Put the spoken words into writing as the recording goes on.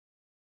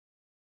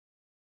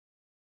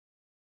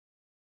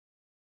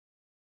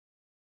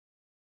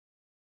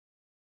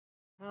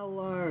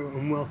Hello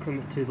and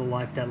welcome to the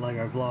Life Dead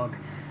Lego vlog.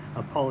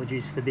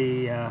 Apologies for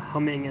the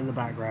humming in the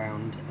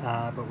background,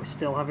 but we're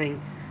still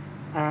having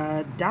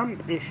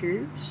damp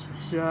issues,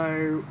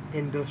 so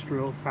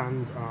industrial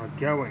fans are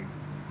going.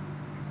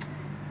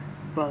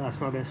 But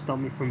that's not going to stop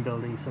me from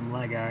building some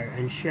Lego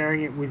and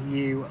sharing it with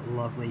you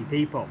lovely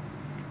people.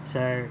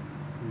 So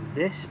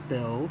this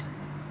build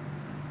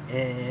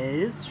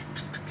is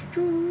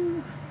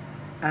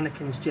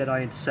Anakin's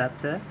Jedi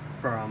Interceptor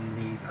from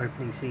the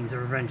opening scenes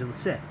of Revenge of the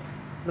Sith.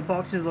 The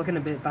box is looking a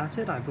bit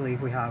battered. I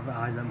believe we have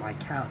either my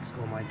cat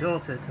or my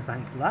daughter to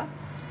thank for that.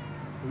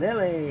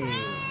 Lily!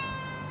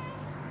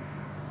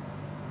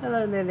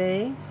 Hello,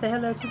 Lily. Say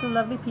hello to the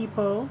lovely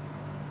people.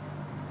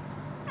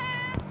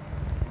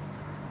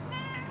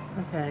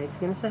 Okay, if you're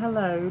going to say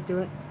hello, do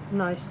it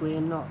nicely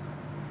and not...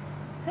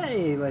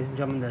 Hey, ladies and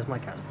gentlemen, there's my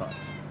cat's butt.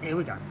 Here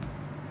we go.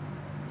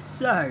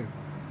 So,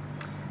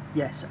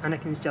 yes,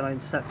 Anakin's Jedi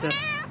Interceptor.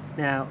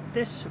 Now,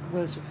 this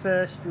was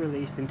first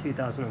released in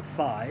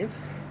 2005.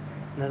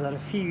 And has had a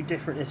few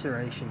different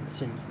iterations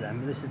since then,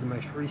 but this is the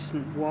most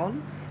recent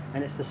one,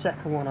 and it's the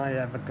second one I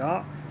ever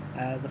got,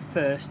 the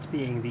first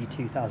being the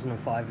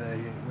 2005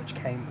 version, which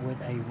came with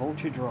a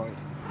vulture droid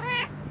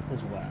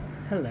as well.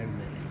 Hello, Lily.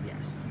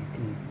 Yes,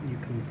 you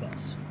can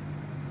fuss.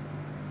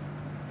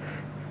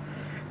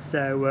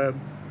 So,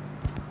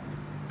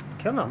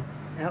 come on,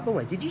 out the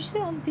way. Did you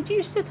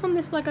sit on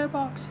this Lego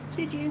box?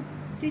 Did you?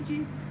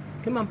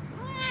 Come on.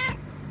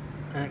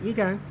 Out you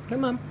go.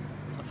 Come on.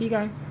 Off you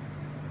go.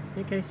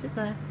 Okay, sit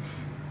there.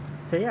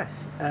 So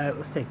yes,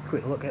 let's take a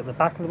quick look at the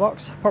back of the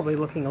box. Probably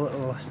looking a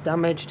little less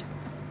damaged.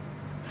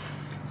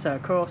 So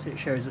of course it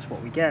shows us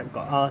what we get. We've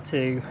got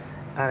R2,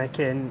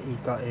 Anakin,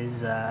 he's got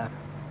his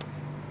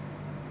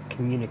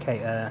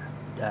communicator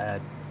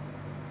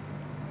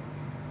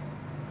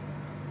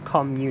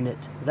comm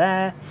unit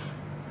there,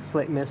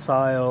 flick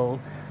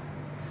missile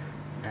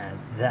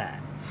there.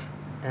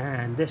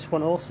 And this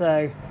one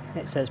also,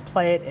 it says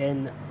play it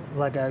in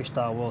Lego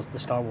Star Wars, the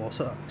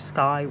Skywalker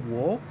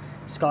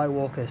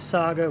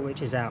Saga,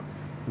 which is out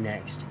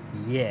next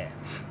year.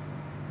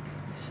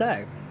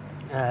 So,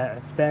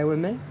 bear with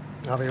me,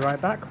 I'll be right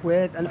back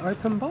with an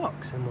open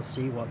box and we'll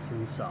see what's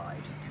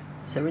inside.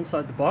 So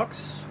inside the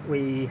box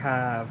we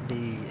have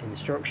the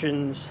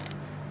instructions,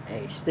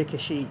 a sticker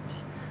sheet,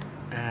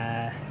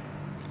 the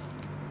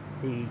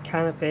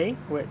canopy,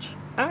 which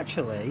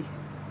actually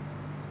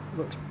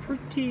looks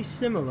pretty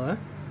similar,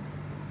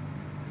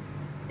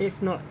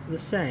 if not the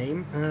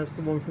same as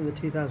the one from the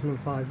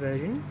 2005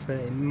 version, but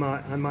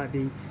I might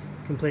be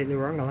completely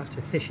wrong. I'll have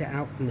to fish it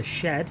out from the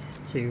shed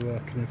to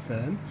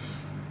confirm.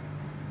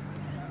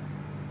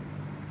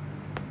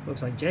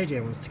 Looks like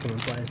JJ wants to come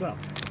and play as well.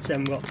 So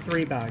we've got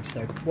 3 bags,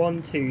 so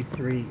 1, 2,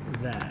 3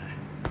 there.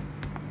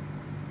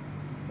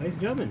 Ladies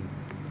and gentlemen,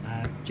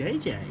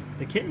 JJ,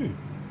 the kitten.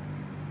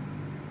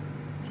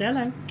 Say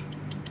hello.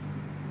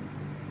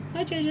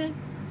 Hi JJ.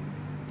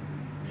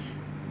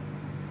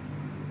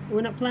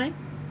 We're not playing?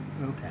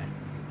 Okay.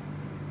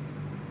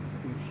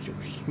 You're so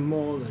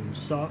small and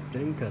soft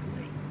and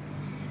cuddly.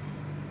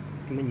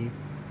 Come on,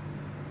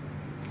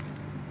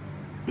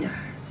 you.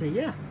 So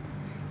yeah,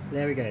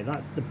 there we go.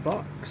 That's the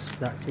box.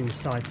 That's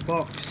inside the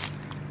box.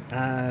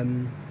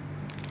 I'm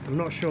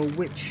not sure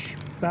which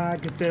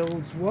bag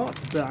builds what,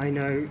 but I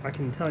know I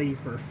can tell you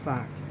for a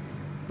fact.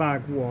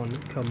 Bag 1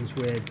 comes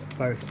with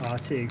both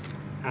R2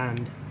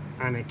 and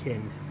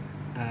Anakin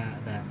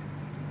there.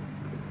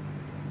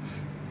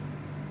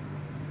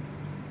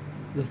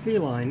 The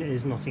feline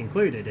is not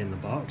included in the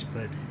box,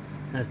 but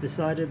has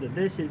decided that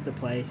this is the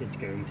place it's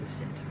going to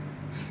sit.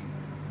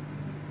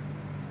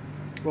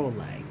 Or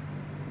lay.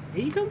 Are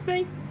you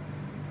comfy?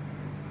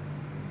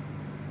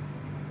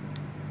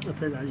 I'll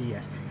take that as a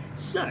yes.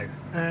 So,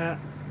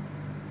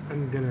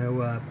 I'm going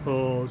to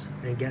pause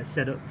and get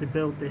set up to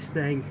build this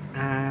thing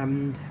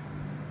and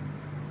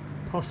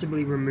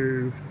possibly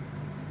remove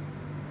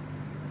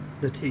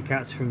the 2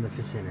 cats from the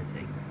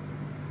vicinity.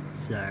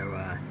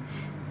 So,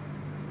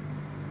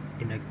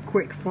 in a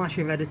quick flash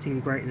of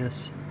editing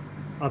greatness,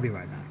 I'll be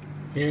right back.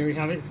 Here we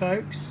have it,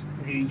 folks,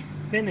 the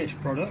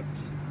finished product.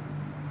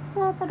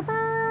 So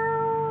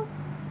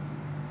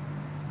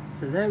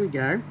there we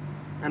go,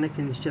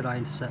 Anakin's Jedi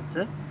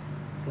Interceptor.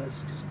 So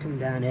let's just come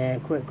down here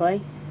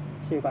quickly.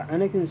 So we've got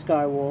Anakin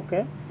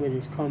Skywalker with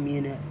his comm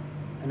unit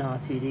and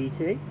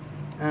R2-D2.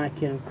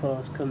 Anakin, of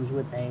course, comes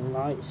with a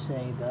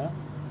lightsaber.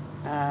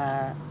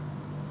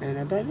 And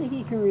I don't think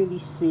you can really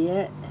see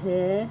it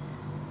here,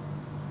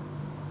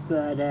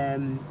 but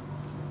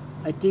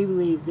I do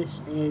believe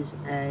this is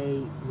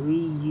a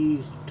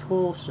reused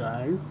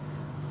torso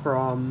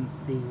from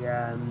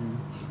the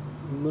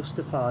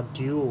Mustafar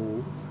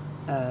duel,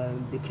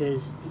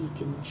 because you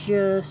can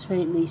just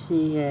faintly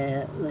see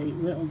here like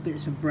little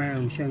bits of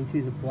brown showing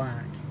through the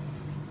black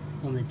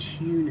on the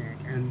tunic,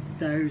 and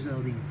those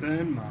are the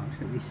burn marks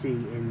that we see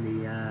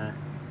in the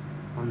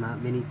on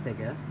that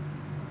minifigure.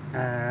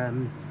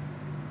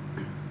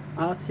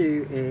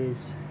 R2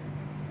 is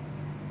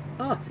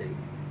R2.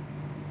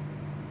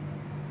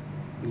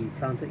 You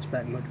can't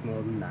expect much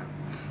more than that.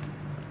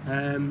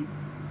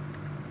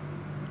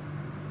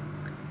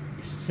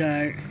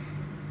 So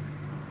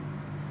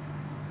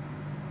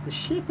the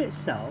ship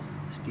itself,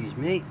 excuse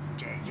me,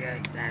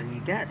 JJ, down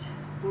you get.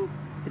 Ooh,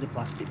 bit of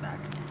plastic back.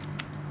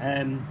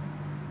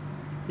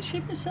 The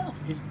ship itself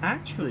is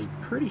actually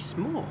pretty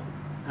small,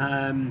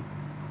 and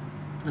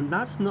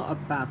that's not a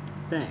bad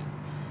thing.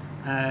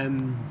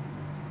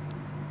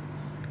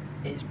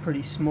 It's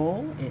pretty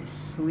small, it's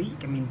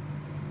sleek. I mean,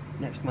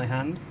 next to my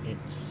hand,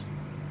 it's,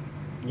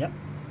 yep.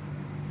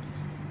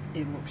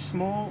 It looks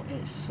small,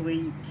 it's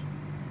sleek,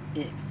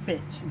 it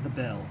fits the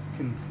bill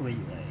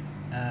completely,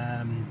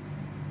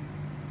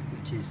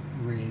 which is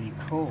really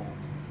cool.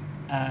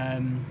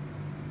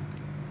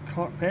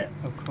 Cockpit,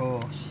 of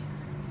course,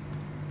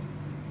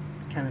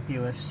 canopy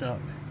lifts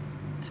up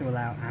to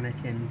allow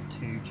Anakin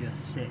to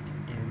just sit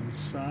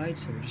inside,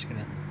 so we're just going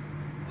to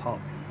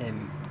pop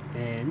him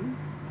in.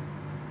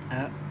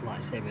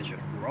 Lightsaber's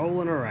just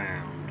rolling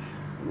around,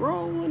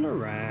 rolling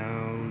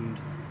around.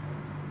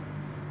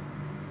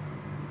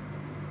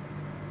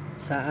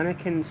 So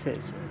Anakin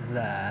sits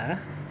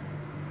there,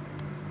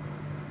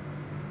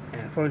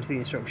 and according to the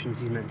instructions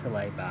he's meant to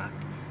lay back.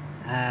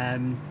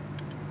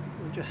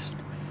 We'll just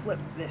flip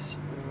this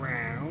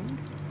round,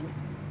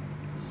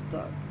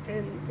 stuck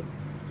in the...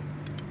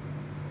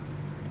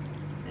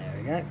 There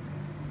we go.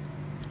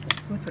 So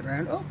flip it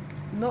around. Oh,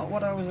 not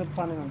what I was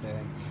planning on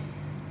doing.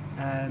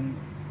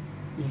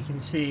 You can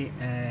see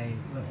a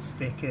little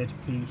stickered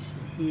piece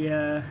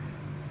here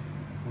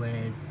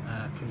with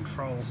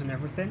controls and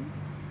everything,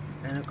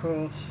 and of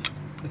course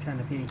the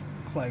canopy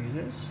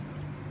closes.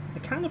 The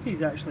canopy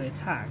is actually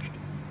attached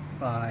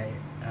by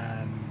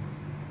a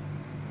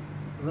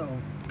little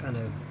kind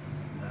of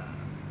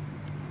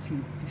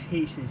few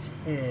pieces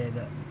here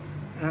that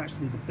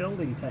actually the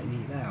building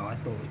technique there I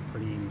thought was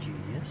pretty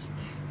ingenious.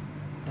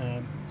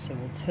 So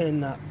we'll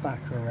turn that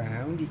back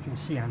around. You can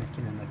see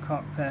Anakin in the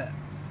cockpit,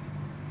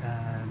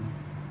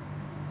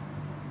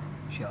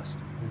 just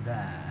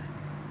there.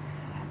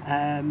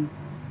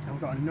 I've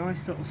got a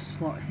nice little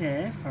slot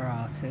here for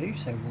R2,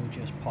 so we'll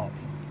just pop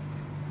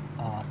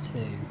R2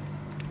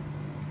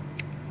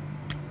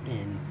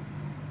 in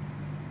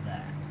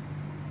there.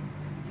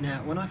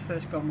 Now, when I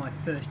first got my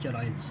first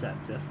Jedi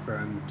Interceptor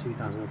from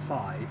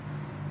 2005,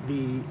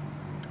 the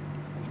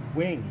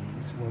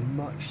wings were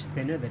much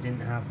thinner. They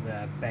didn't have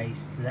the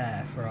base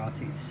there for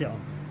R2 to sit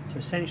on. So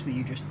essentially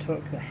you just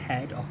took the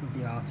head off of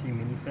the R2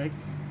 minifig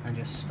and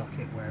just stuck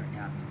it where it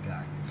had to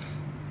go.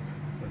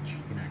 Which,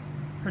 you know,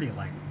 pretty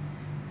lame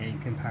in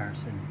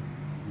comparison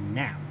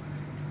now.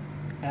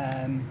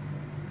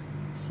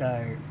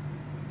 So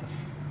the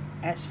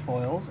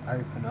S-foils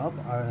open up,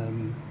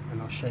 and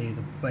I'll show you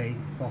the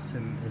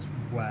bottom as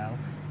well.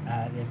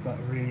 They've got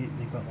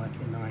like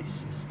a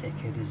nice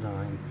sticker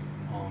design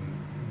on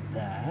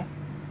there.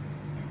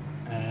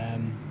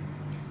 And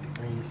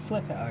then you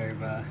flip it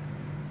over,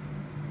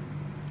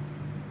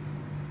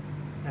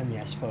 and the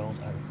S-foils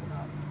open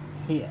up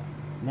here.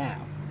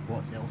 Now,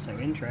 what's also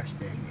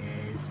interesting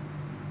is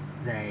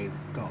they've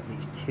got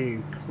these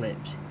two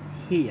clips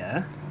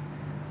here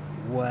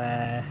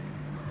where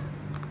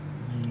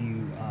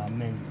you are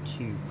meant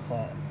to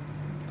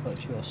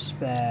put your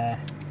spare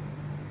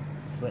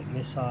flick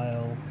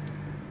missile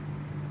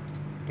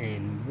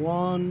in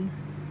one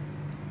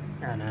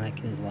and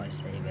Anakin's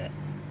lightsaber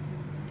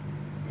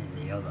in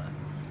the other,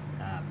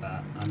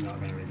 but I'm not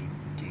going to really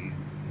do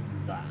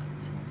that.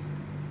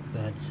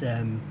 But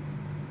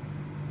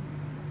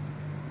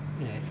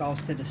you know, if I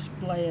was to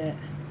display it,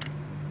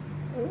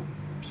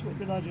 oops, what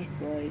did I just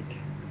break?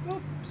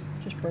 Oops,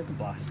 just broke a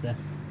blaster.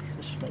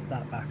 Just flip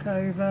that back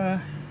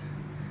over.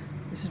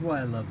 This is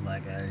why I love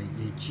Lego.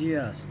 You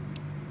just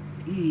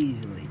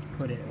easily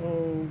put it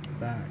all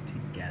back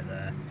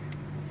together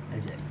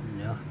as if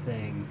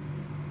nothing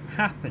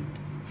happened.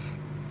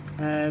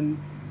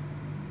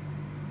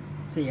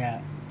 So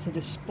yeah, to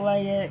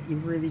display it,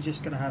 you've really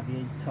just got to have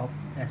your top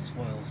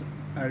S-foils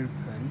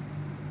open,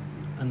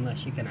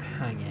 unless you're going to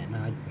hang it.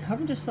 Now, I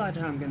haven't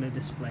decided how I'm going to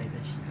display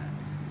this yet,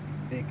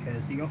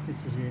 because the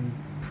office is in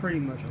pretty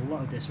much a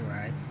lot of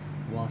disarray,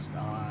 whilst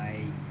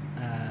I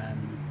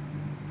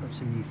put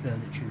some new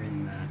furniture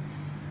in there,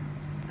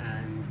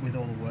 and with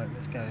all the work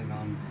that's going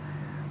on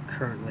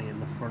currently in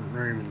the front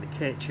room and the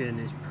kitchen,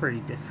 it's pretty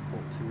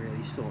difficult to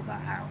really sort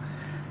that out.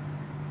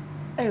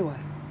 Anyway,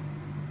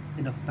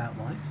 enough about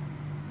life.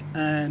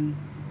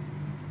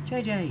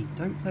 JJ,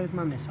 don't play with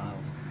my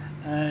missiles.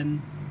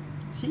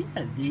 So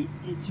yeah,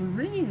 it's a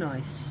really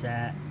nice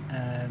set.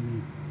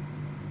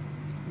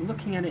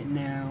 Looking at it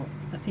now,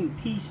 I think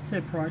piece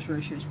to price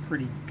ratio is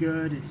pretty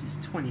good. It's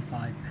just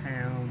 £25.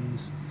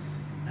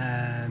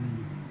 I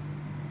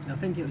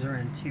think it was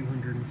around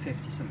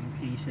 250 something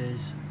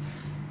pieces.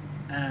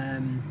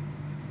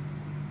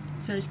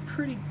 So it's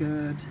pretty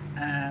good.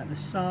 The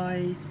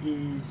size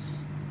is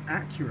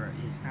accurate.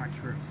 It's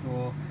accurate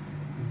for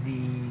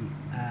the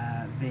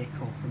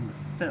vehicle from the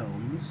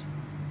films.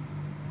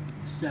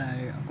 So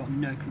I've got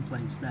no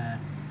complaints there.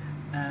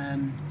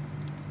 I'm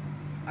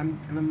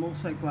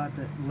also glad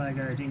that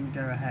Lego didn't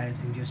go ahead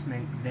and just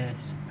make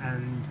this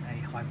and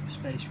a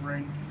hyperspace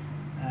ring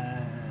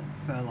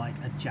for like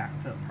a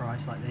jacked up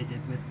price like they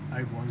did with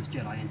Obi-Wan's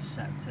Jedi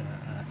Interceptor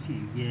a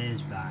few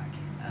years back,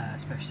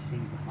 especially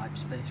since the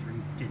hyperspace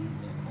ring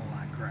didn't look all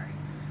that great,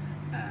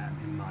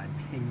 in my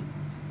opinion.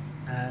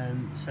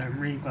 So I'm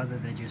really glad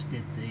that they just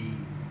did the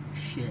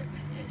ship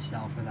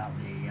itself without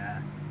the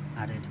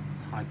added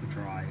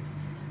hyperdrive.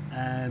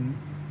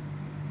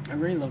 I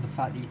really love the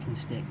fact that you can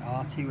stick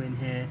R2 in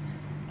here.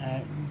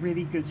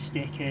 Really good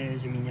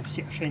stickers. I mean, I've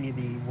shown you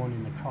the one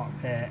in the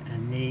cockpit,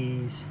 and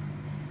these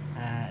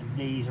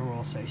are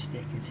also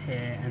stickers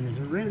here, and there's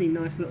a really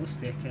nice little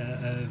sticker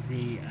of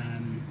the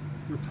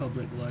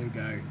Republic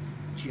logo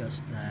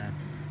just there.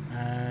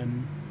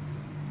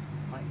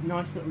 Like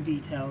nice little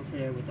details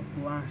here with the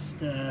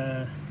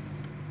blaster,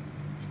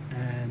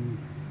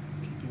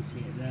 if you can see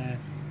it there,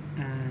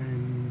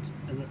 and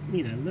a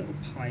little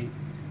pipe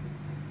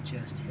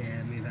just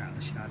here, move out of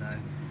the shadow,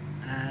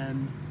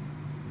 and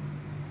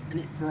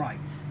it's bright.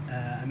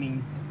 I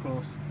mean, of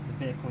course, the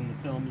vehicle in the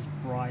film is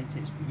bright,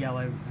 it's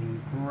yellow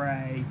and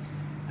grey,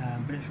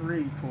 but it's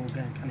really cool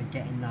kind of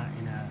getting that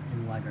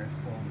in Lego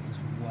form as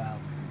well.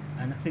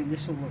 And I think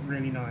this will look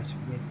really nice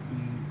with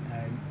the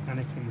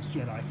Anakin's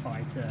Jedi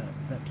Fighter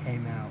that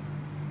came out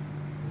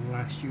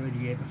last year or the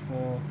year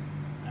before.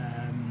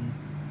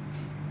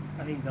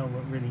 I think they'll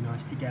look really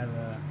nice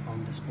together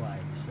on display,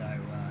 so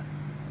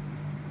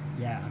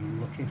yeah, I'm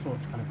looking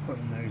forward to kind of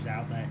putting those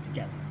out there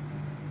together.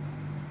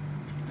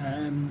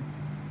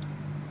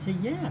 So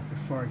yeah,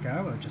 before I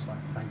go, I'd just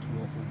like to thank you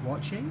all for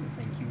watching,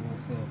 thank you all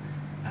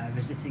for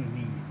visiting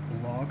the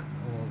blog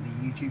or the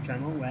YouTube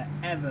channel,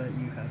 wherever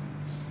you have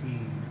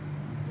seen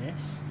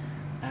this,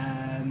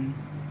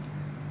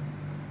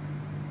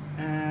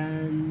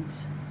 and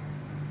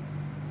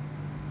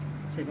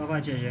say bye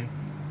bye, JJ.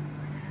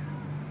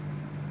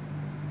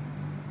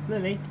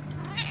 Lily,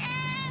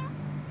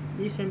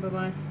 you saying bye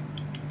bye?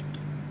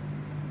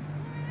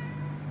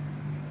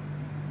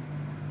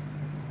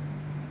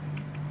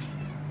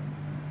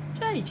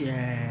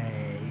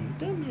 JJ,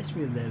 don't mess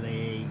with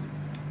Lily.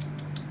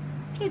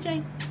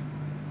 JJ,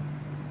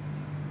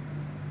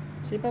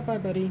 say bye bye,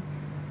 buddy.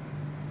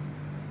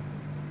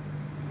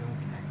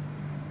 Okay.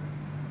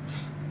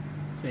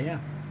 So yeah,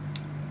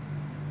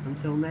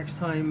 until next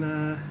time,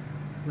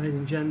 ladies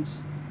and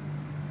gents,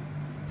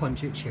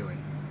 punch it Chewie.